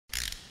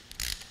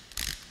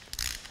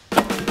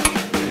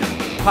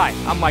Hi,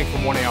 I'm Mike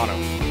from 1A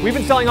Auto. We've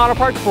been selling auto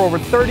parts for over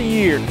 30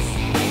 years.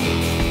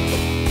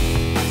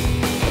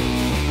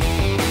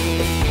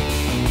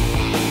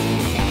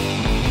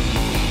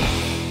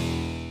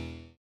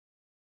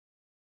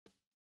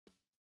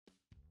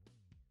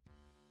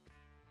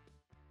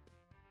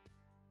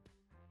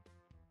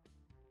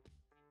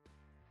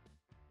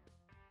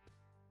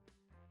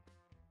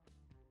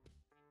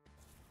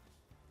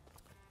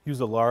 Use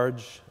a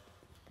large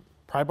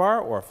pry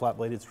bar or a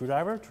flat-bladed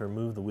screwdriver to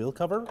remove the wheel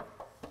cover.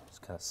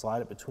 Just kind of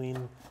slide it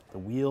between the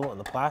wheel and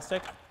the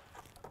plastic.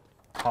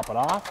 Pop it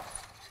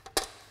off.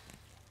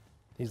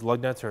 These lug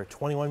nuts are a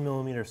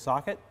 21mm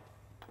socket.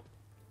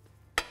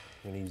 I'm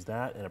going to use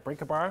that and a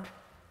breaker bar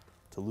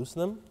to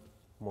loosen them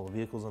while the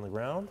vehicle's on the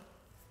ground.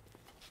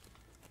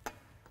 I'm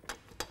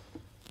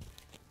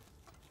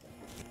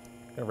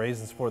going to raise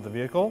and support the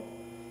vehicle.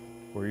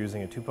 We're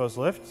using a 2-post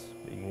lift,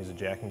 but you can use a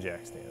jack and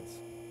jack stands.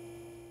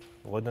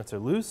 The lug nuts are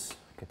loose.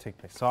 I can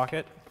take my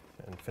socket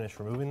and finish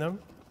removing them.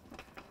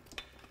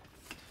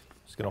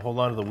 Just going to hold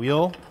on to the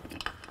wheel.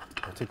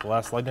 I'll take the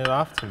last lug nut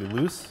off. It's going to be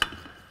loose.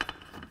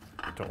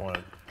 Don't want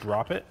to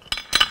drop it.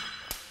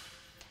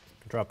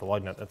 Drop the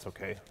lug nut, that's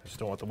okay. I just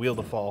don't want the wheel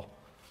to fall.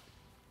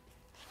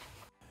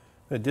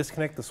 I'm going to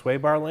disconnect the sway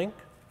bar link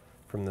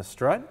from the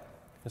strut.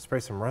 Just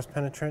spray some rust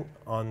penetrant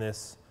on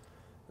this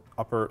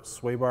upper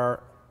sway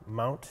bar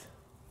mount.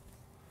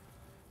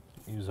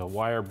 Use a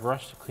wire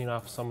brush to clean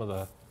off some of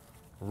the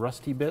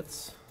rusty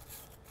bits.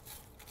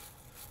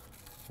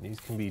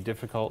 These can be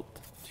difficult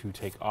to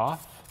take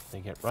off. They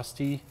get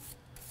rusty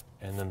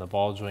and then the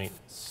ball joint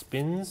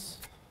spins.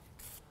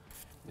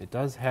 It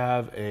does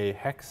have a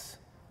hex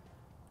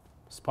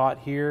spot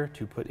here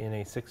to put in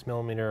a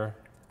 6mm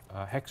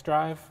hex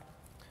drive.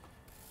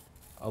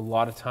 A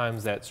lot of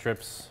times that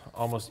strips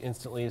almost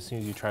instantly as soon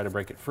as you try to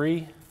break it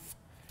free,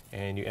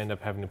 and you end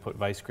up having to put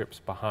vice grips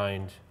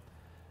behind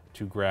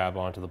to grab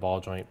onto the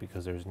ball joint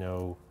because there's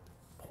no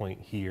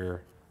point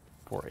here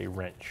for a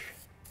wrench.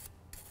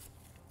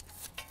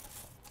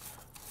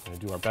 We're going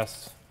to do our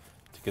best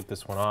to get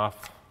this one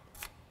off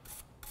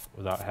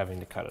without having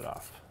to cut it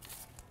off.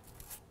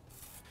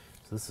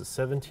 So this is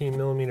a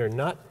 17mm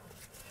nut.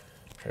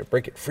 Try to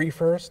break it free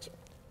first.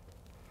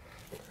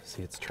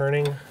 See, it's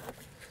turning.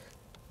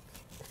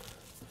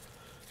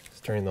 It's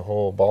turning the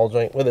whole ball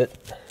joint with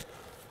it.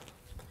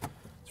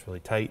 It's really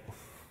tight.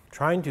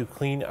 Trying to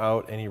clean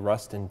out any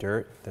rust and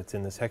dirt that's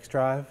in this hex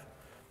drive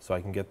so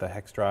I can get the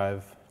hex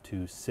drive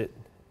to sit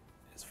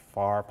as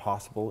far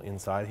possible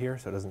inside here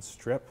so it doesn't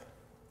strip.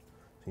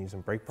 So use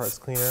some brake parts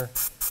cleaner.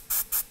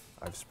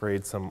 I've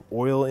sprayed some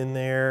oil in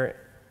there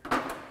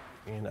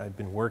and I've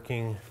been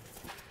working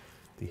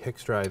the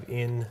hex drive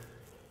in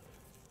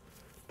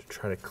to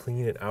try to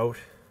clean it out.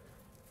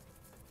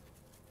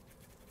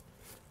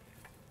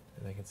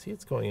 And I can see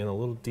it's going in a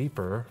little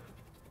deeper.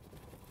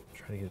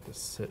 Try to get it to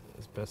sit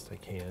as best I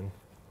can.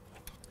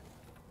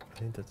 I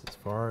think that's as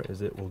far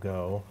as it will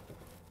go.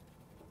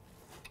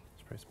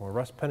 Spray some more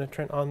rust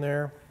penetrant on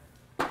there.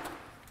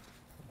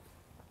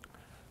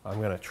 I'm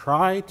going to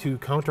try to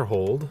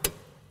counterhold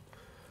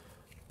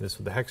this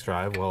with the hex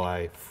drive while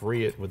I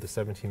free it with the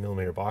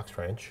 17mm box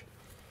wrench.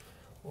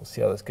 We'll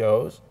see how this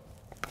goes.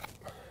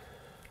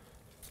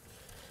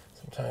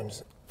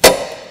 Sometimes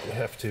you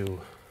have to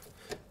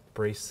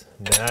brace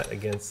that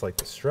against like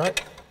the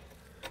strut.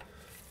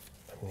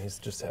 These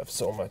just have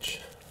so much.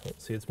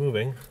 Let's see, it's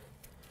moving.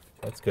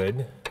 That's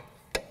good.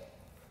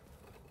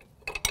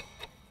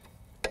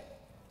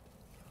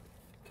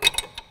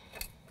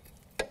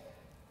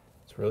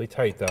 It's really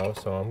tight though,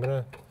 so I'm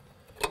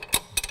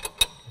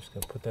just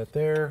gonna put that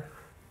there.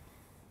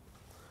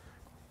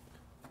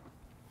 I'm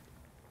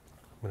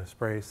gonna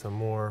spray some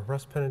more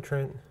rust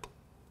penetrant.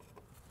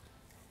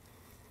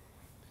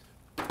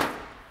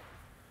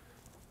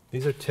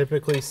 These are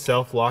typically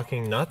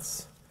self-locking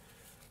nuts.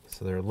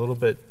 So they're a little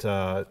bit,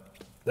 they're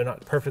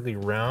not perfectly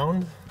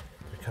round,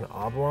 they're kind of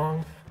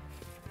oblong,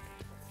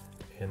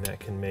 and that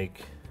can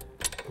make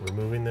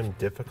removing them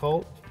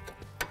difficult.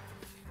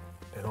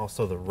 And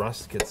also the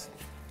rust gets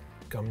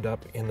gummed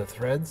up in the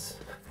threads.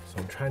 So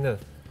I'm trying to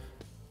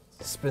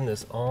spin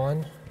this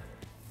on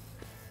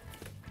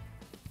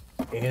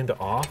and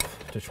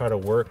off to try to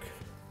work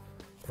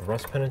the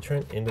rust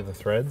penetrant into the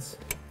threads.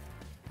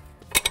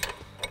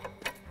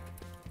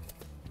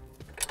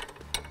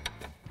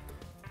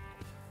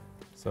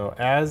 So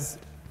as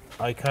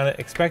I kind of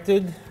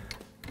expected,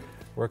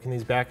 working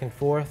these back and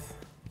forth,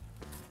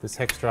 this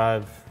hex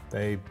drive,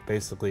 they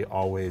basically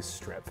always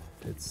strip.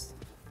 It's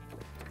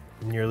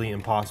nearly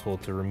impossible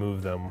to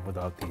remove them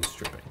without these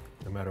stripping,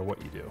 no matter what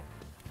you do.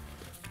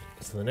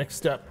 So the next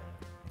step,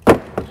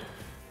 I'm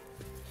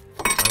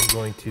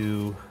going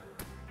to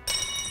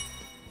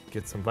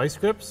get some vice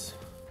grips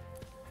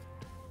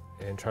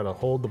and try to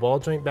hold the ball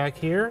joint back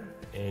here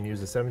and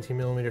use a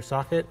 17mm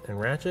socket and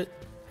ratchet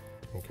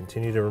and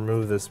continue to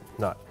remove this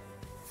nut.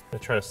 I'm going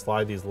to try to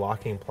slide these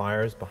locking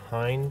pliers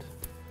behind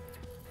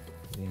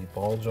the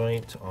ball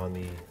joint on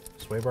the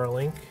sway bar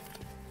link.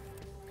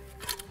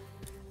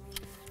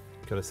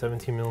 Got a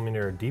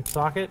 17mm deep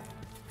socket.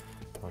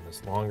 on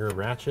this longer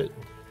ratchet.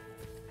 I'm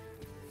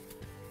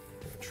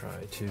gonna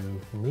try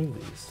to remove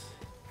these.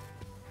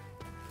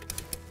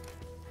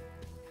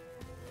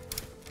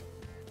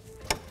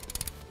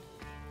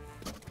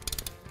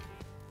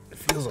 It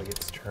feels like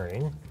it's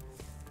turning.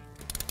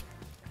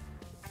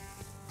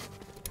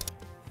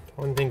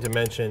 One thing to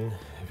mention,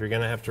 if you're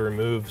gonna have to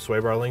remove sway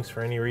bar links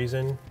for any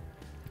reason,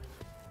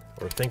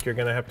 or think you're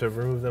gonna have to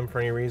remove them for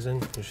any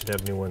reason, you should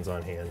have new ones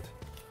on hand.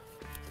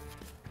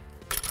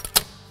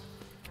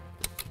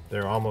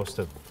 They're almost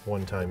a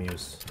one-time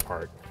use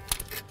part.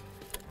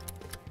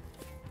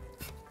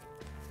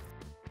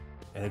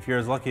 And if you're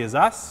as lucky as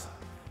us,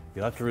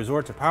 you'll have to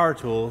resort to power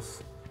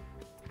tools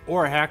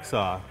or a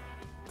hacksaw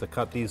to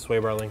cut these sway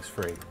bar links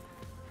free.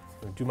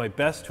 I'm gonna do my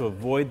best to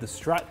avoid the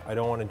strut. I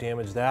don't want to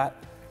damage that.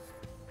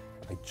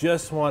 I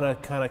just want to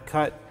kind of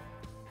cut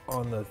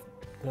on the, I'm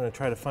going to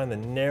try to find the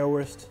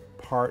narrowest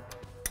part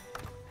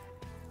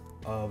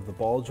of the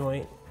ball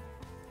joint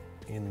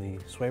in the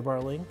sway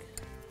bar link.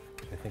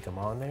 I think I'm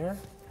on there.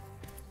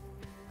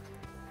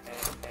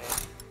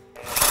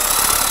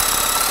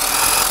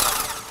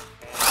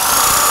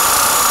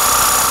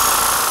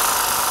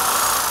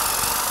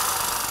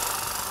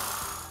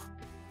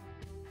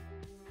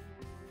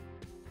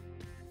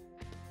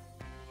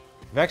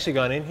 I've actually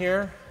gone in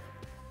here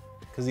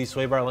because these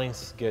sway bar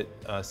links get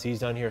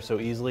seized on here so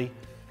easily.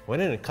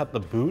 Went in and cut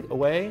the boot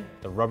away,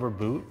 the rubber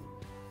boot,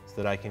 so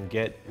that I can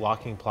get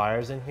locking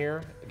pliers in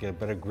here, get a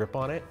better grip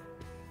on it.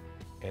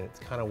 And it's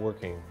kind of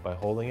working. By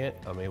holding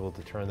it, I'm able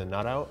to turn the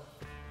nut out.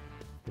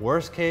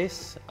 Worst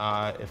case,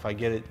 if I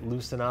get it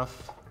loose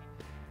enough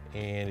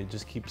and it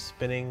just keeps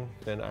spinning,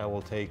 then I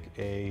will take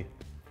a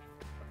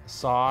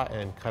saw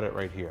and cut it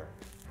right here.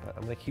 But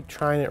I'm gonna keep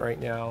trying it right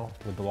now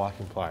with the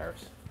locking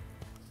pliers.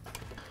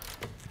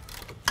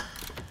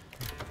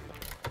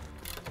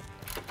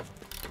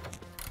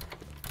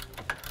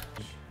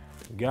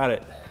 Got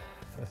it.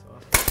 That's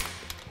awesome.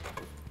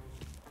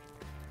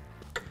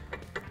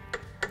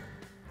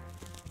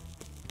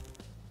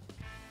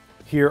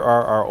 Here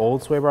are our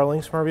old sway bar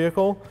links from our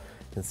vehicle.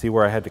 You can see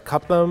where I had to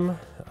cut them.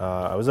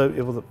 I was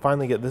able to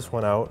finally get this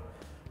one out,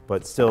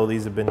 but still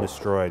these have been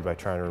destroyed by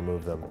trying to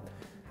remove them.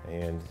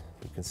 And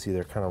you can see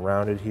they're kind of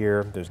rounded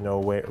here. There's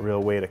no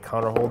real way to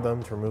counter hold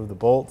them to remove the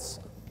bolts.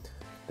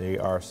 They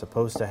are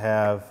supposed to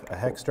have a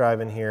hex drive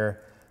in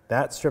here.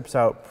 That strips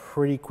out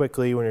pretty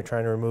quickly when you're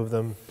trying to remove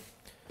them.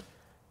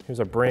 Here's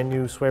a brand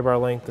new sway bar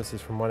link. This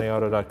is from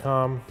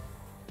oneauto.com.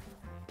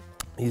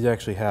 These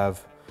actually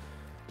have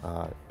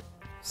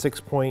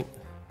 6-point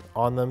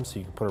on them, so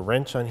you can put a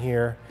wrench on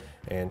here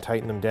and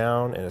tighten them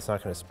down and it's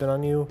not going to spin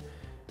on you.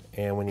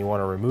 And when you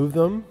want to remove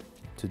them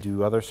to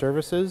do other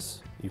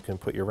services, you can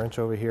put your wrench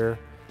over here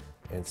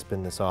and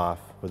spin this off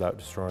without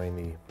destroying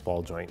the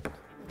ball joint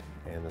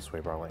and the sway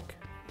bar link.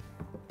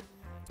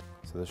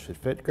 So this should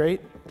fit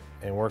great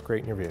and work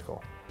great in your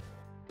vehicle.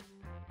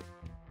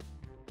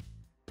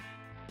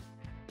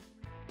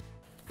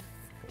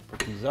 Put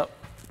these up,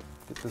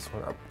 get this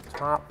one up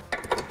top.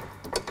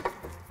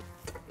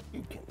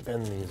 You can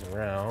bend these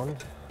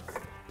around,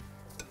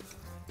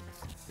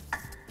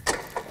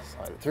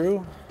 slide it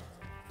through.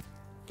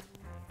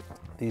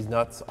 These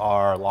nuts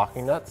are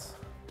locking nuts.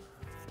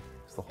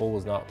 So the hole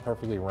is not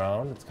perfectly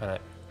round, it's kind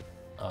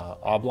of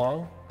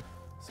oblong.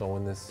 So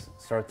when this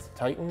starts to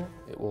tighten,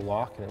 it will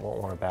lock and it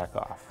won't want to back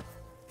off.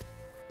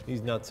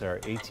 These nuts are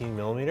 18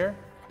 millimeter.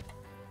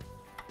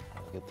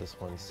 I'll get this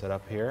one set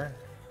up here.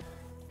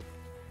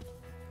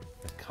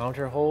 The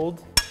counter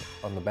hold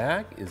on the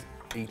back is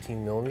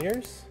 18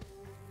 millimeters.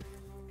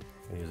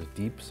 I use a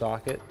deep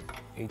socket,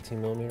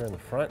 18 millimeter in the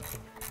front.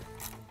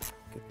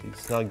 Get these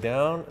snug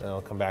down and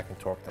I'll come back and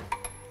torque them.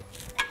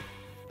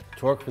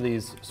 Torque for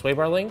these sway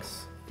bar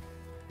links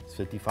is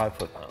 55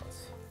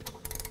 foot-pounds.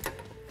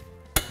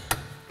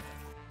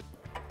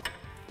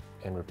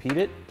 And repeat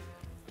it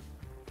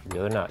for the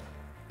other nut.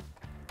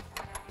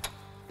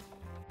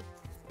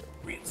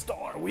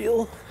 Reinstall our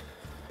wheel.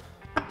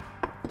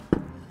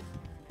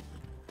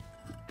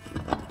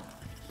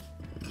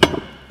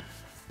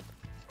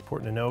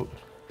 Important to note,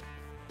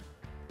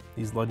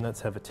 these lug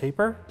nuts have a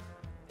taper.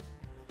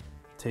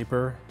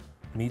 Taper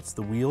meets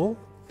the wheel,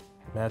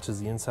 matches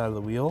the inside of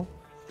the wheel.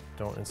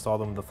 Don't install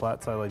them with the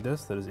flat side like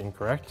this, that is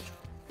incorrect.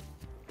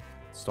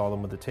 Install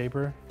them with the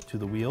taper to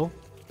the wheel.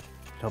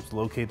 It helps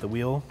locate the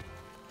wheel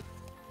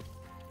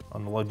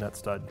on the lug nut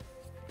stud.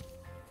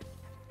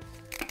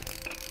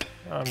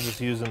 I'm just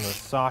using the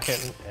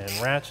socket and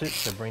ratchet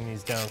to bring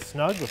these down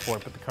snug before I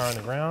put the car on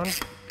the ground.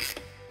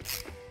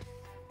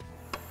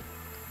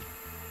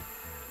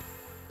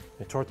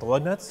 I torque the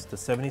lug nuts to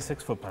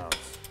 76 foot-pounds.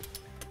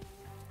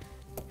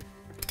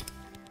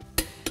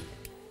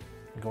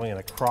 I'm going in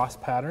a cross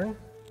pattern.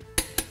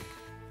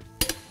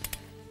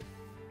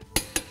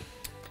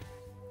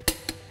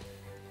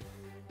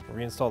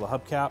 Reinstall the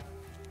hubcap.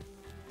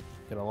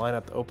 Gonna line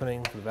up the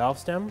opening for the valve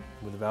stem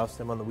with the valve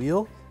stem on the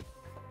wheel.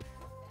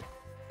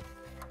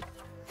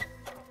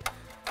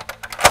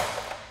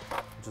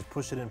 Just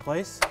push it in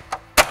place.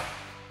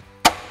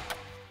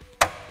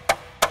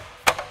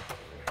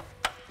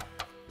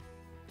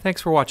 Thanks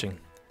for watching.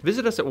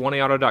 Visit us at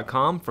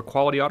 1AAuto.com for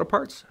quality auto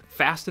parts,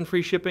 fast and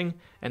free shipping,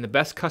 and the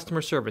best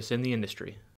customer service in the industry.